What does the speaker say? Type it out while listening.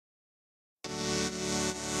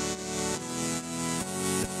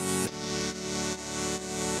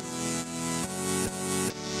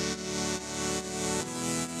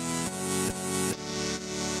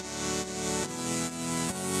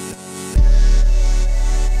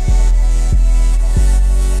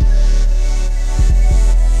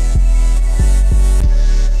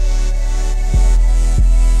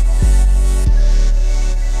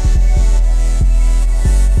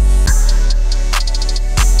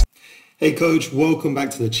Hey coach, welcome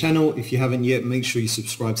back to the channel. If you haven't yet, make sure you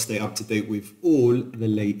subscribe to stay up to date with all the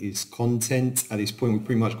latest content. At this point, we've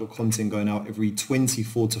pretty much got content going out every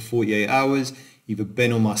 24 to 48 hours. Either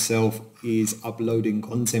Ben or myself is uploading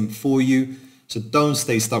content for you. So don't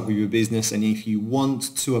stay stuck with your business. And if you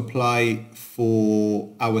want to apply for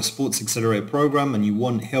our Sports Accelerator program and you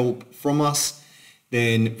want help from us,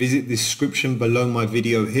 then visit the description below my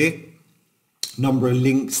video here. Number of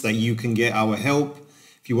links that you can get our help.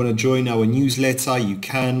 If you want to join our newsletter, you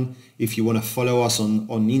can. If you want to follow us on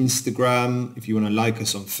Instagram, if you want to like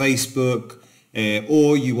us on Facebook,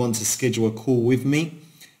 or you want to schedule a call with me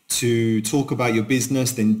to talk about your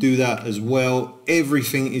business, then do that as well.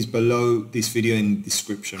 Everything is below this video in the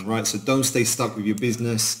description, right? So don't stay stuck with your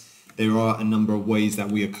business. There are a number of ways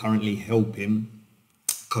that we are currently helping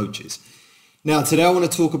coaches. Now, today I want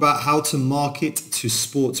to talk about how to market to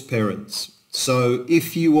sports parents. So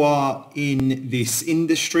if you are in this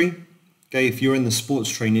industry, okay, if you're in the sports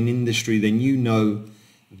training industry, then you know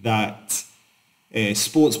that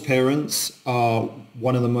sports parents are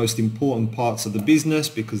one of the most important parts of the business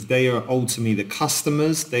because they are ultimately the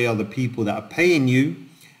customers. They are the people that are paying you,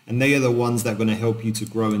 and they are the ones that are going to help you to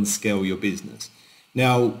grow and scale your business.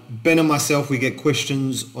 Now, Ben and myself, we get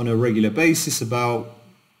questions on a regular basis about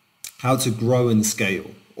how to grow and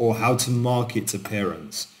scale, or how to market to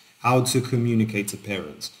parents, how to communicate to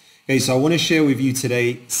parents. Okay, so I want to share with you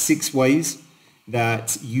today 6 ways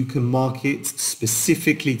that you can market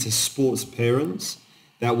specifically to sports parents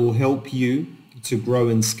that will help you to grow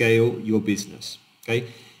and scale your business. Okay,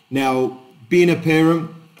 now being a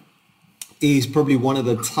parent is probably one of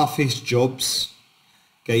the toughest jobs.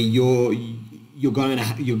 Okay, you're going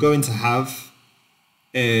to have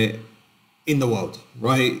in the world,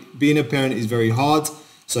 right? Being a parent is very hard.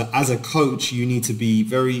 So as a coach, you need to be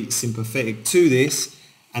very sympathetic to this,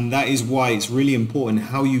 and that is why it's really important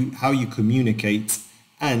how you communicate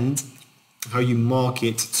and how you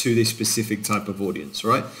market to this specific type of audience,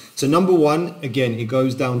 right? So number one, again, it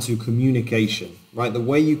goes down to communication, right? The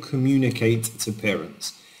way you communicate to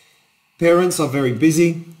parents. Parents are very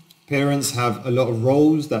busy. Parents have a lot of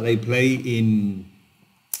roles that they play in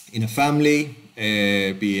a family,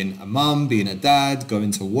 being a mum, being a dad,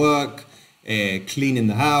 going to work, cleaning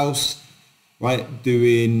the house, right,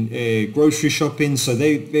 doing grocery shopping. So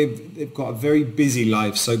they've got a very busy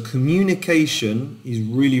life. So communication is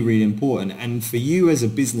really, really important. And for you as a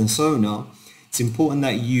business owner, it's important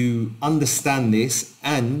that you understand this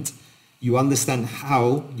and you understand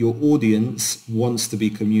how your audience wants to be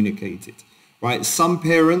communicated, right? Some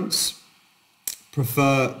parents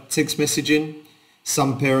prefer text messaging.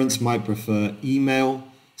 Some parents might prefer email.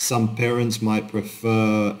 Some parents might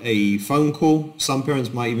prefer a phone call. Some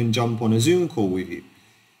parents might even jump on a Zoom call with you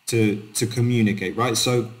to communicate, right?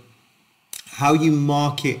 So how you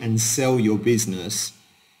market and sell your business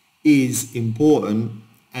is important,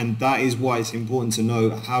 and that is why it's important to know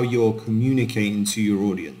how you're communicating to your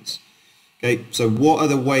audience. Okay, so what are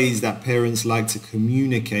the ways that parents like to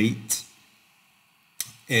communicate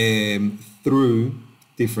through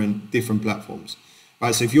different platforms,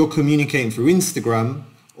 right? So if you're communicating through Instagram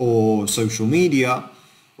or social media,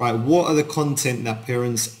 right, what are the content that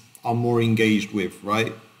parents are more engaged with,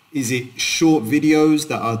 right? Is it short videos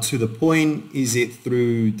that are to the point? Is it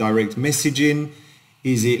through direct messaging?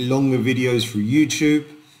 Is it longer videos through YouTube,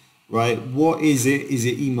 right? What is it? Is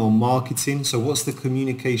it email marketing? So what's the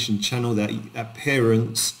communication channel that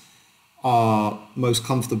parents are most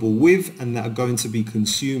comfortable with and that are going to be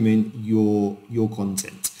consuming your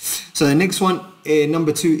content? So the next one,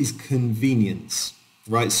 number 2, is convenience.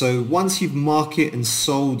 Right, so once you've marketed and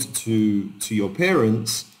sold to your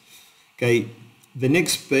parents, okay, the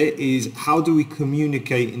next bit is how do we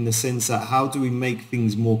communicate, in the sense that how do we make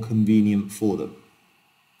things more convenient for them?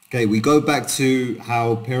 Okay, we go back to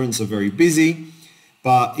how parents are very busy,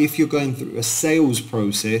 but if you're going through a sales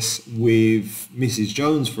process with Mrs.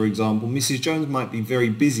 Jones, for example, Mrs. Jones might be very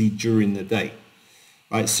busy during the day.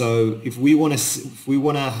 Right, so if we want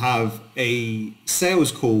to have a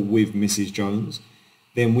sales call with Mrs. Jones,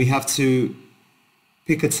 then we have to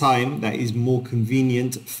pick a time that is more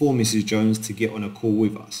convenient for Mrs. Jones to get on a call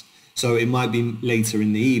with us. So it might be later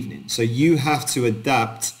in the evening. So you have to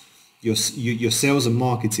adapt your sales and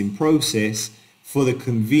marketing process for the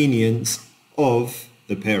convenience of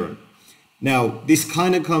the parent. Now, this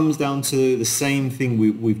kind of comes down to the same thing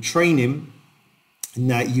with training, in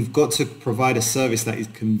that you've got to provide a service that is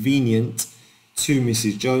convenient to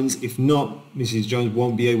Mrs. Jones. If not, Mrs. Jones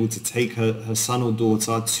won't be able to take her son or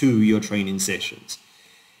daughter to your training sessions.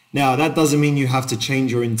 Now, that doesn't mean you have to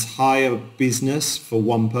change your entire business for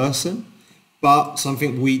one person, But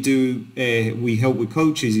something we do, we help with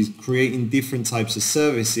coaches, is creating different types of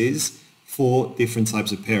services for different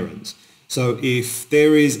types of parents. So if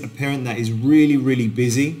there is a parent that is really, really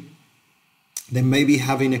busy, then maybe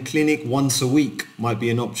having a clinic once a week might be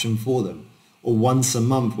an option for them, or once a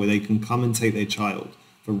month where they can come and take their child,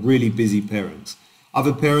 for really busy parents.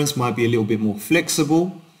 Other parents might be a little bit more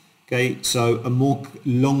flexible. Okay, so a more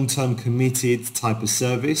long-term committed type of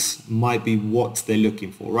service might be what they're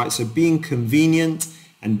looking for, right? So being convenient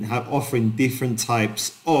and offering different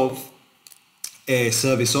types of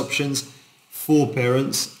service options for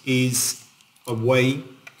parents is a way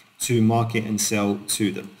to market and sell to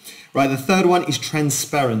them. Right, the third one is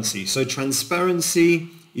transparency. So transparency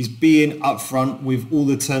is being upfront with all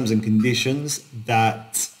the terms and conditions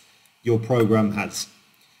that your program has.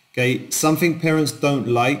 Okay, something parents don't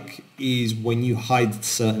like is when you hide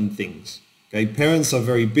certain things. Okay, parents are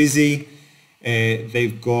very busy.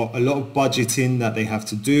 They've got a lot of budgeting that they have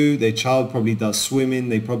to do. Their child probably does swimming.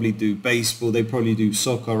 They probably do baseball. They probably do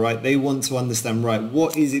soccer, right? They want to understand, right,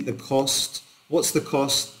 what is it the cost? What's the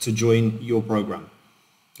cost to join your program?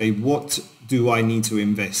 Okay, what do I need to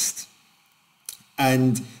invest?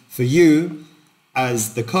 And for you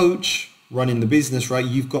as the coach running the business, right,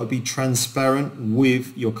 you've got to be transparent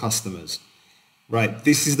with your customers, right?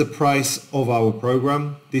 This is the price of our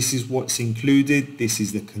program. This is what's included. This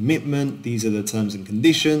is the commitment. These are the terms and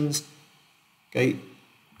conditions, okay?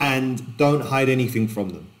 And don't hide anything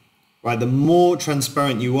from them, right? The more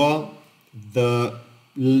transparent you are, the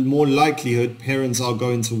more likelihood parents are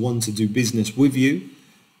going to want to do business with you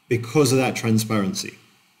because of that transparency,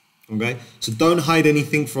 okay? So don't hide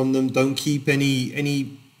anything from them. Don't keep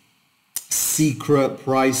any secret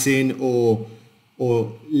pricing or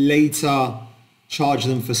later charge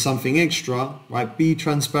them for something extra, right? Be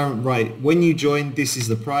transparent, right? When you join, this is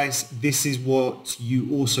the price. This is what you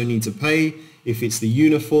also need to pay. If it's the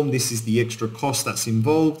uniform, this is the extra cost that's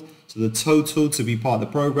involved. So the total to be part of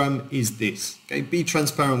the program is this, okay? Be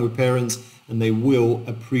transparent with parents and they will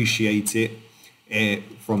appreciate it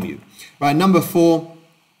from you. Right, number 4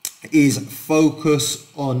 is focus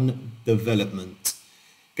on development,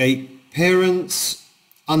 okay? Parents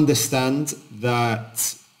understand that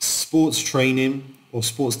sports training or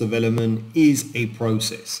sports development is a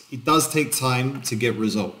process. It does take time to get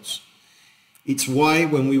results. It's why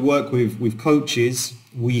when we work with coaches,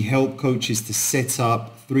 we help coaches to set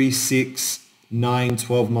up 3, 6, 9,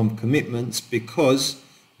 12-month commitments, because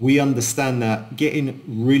we understand that getting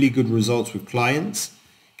really good results with clients,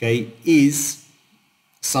 okay, is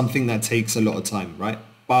something that takes a lot of time, right?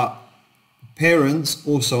 But parents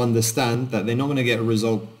also understand that they're not going to get a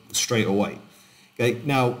result straight away. Okay,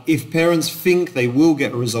 now if parents think they will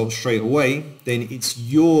get a result straight away, then it's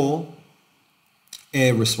your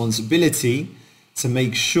responsibility to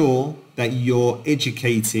make sure that you're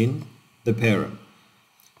educating the parent.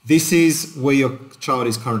 This is where your child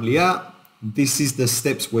is currently at. This is the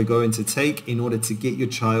steps we're going to take in order to get your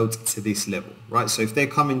child to this level, right? So if they're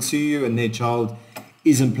coming to you and their child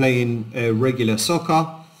isn't playing regular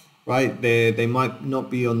soccer, right? They might not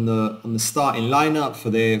be on the starting lineup for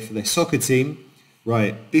their soccer team,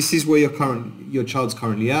 right? This is where your child's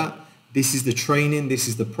currently at. This is the training. This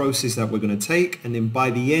is the process that we're going to take, and then by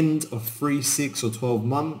the end of 3, 6, or 12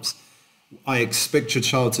 months, I expect your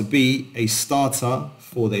child to be a starter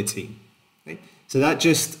for their team. Okay? So that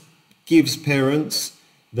just gives parents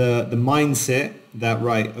the mindset that,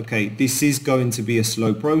 right, okay, this is going to be a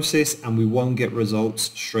slow process and we won't get results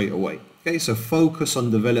straight away. Okay, so focus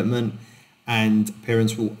on development and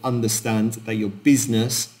parents will understand that your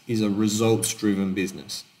business is a results-driven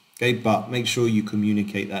business. Okay, but make sure you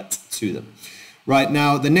communicate that to them. Right,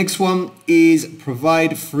 now the next one is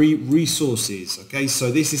provide free resources. Okay,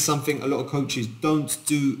 so this is something a lot of coaches don't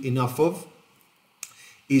do enough of,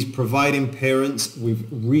 is providing parents with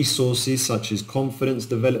resources such as confidence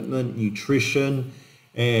development, nutrition,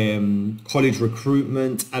 college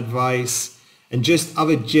recruitment advice, and just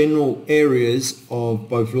other general areas of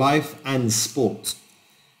both life and sport.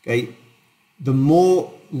 Okay, the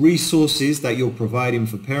more resources that you're providing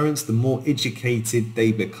for parents, the more educated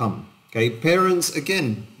they become. Okay, parents,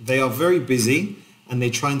 again, they are very busy and they're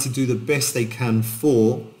trying to do the best they can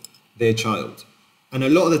for their child. And a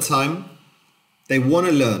lot of the time, they want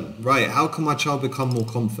to learn, right? How can my child become more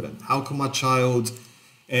confident? How can my child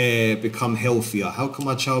become healthier? How can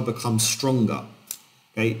my child become stronger?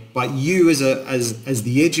 Okay, but you as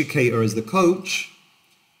the educator, as the coach,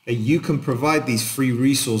 okay, you can provide these free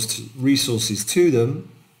resources to them,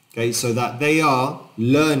 okay, so that they are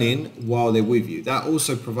learning while they're with you. That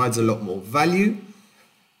also provides a lot more value,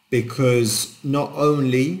 because not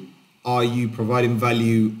only are you providing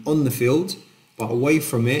value on the field, but away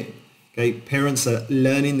from it, okay, parents are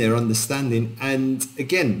learning, they're understanding. And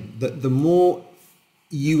again, the more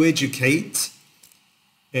you educate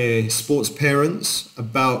sports parents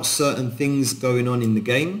about certain things going on in the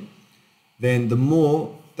game, then the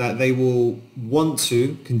more that they will want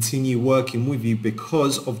to continue working with you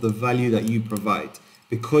because of the value that you provide,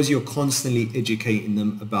 because you're constantly educating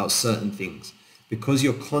them about certain things, because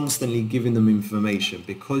you're constantly giving them information,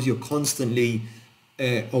 because you're constantly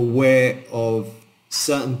aware of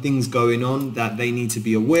certain things going on that they need to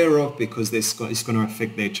be aware of because it's going to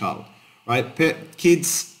affect their child, right?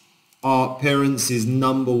 Kids are parents'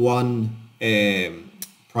 number one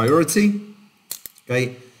priority,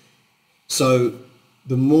 okay? So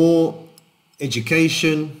the more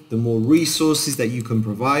education, the more resources that you can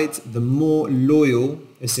provide, the more loyal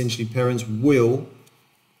essentially parents will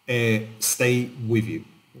stay with you,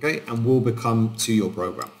 okay, and will become to your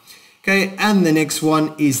program. Okay, and the next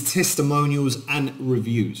one is testimonials and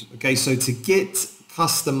reviews. Okay, so to get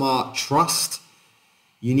customer trust,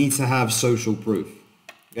 you need to have social proof.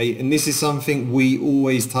 Okay, and this is something we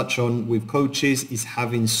always touch on with coaches, is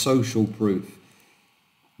having social proof.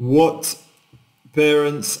 What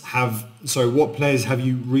players have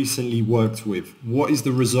you recently worked with? What is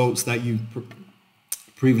the results that you've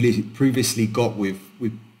previously got with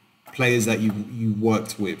players that you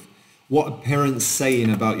worked with? What are parents saying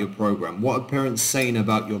about your program? What are parents saying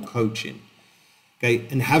about your coaching? Okay,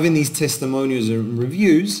 and having these testimonials and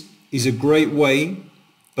reviews is a great way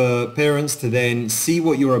for parents to then see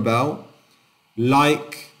what you're about,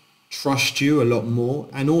 trust you a lot more,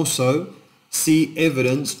 and also see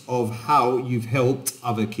evidence of how you've helped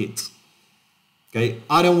other kids. Okay,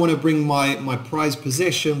 I don't want to bring my prized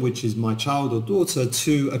possession, which is my child or daughter,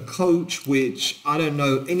 to a coach which I don't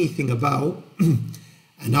know anything about,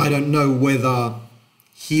 and I don't know whether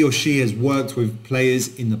he or she has worked with players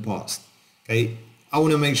in the past. Okay, I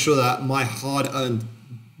want to make sure that my hard-earned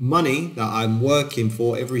money that I'm working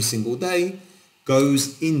for every single day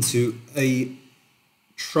goes into a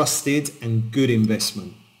trusted and good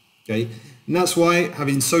investment. Okay, and that's why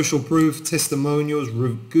having social proof, testimonials,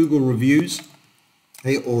 Google reviews,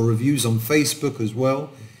 okay, or reviews on Facebook as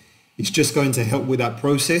well, it's just going to help with that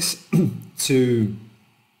process to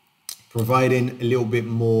providing a little bit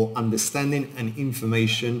more understanding and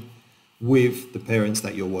information with the parents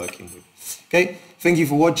that you're working with. Okay, thank you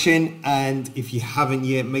for watching, and if you haven't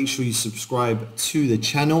yet, make sure you subscribe to the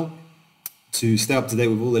channel to stay up to date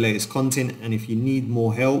with all the latest content. And if you need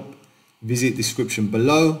more help, visit description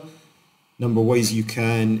below. Number of ways you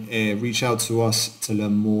can reach out to us to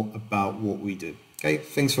learn more about what we do. Okay,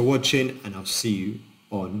 thanks for watching, and I'll see you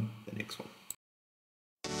on the next one.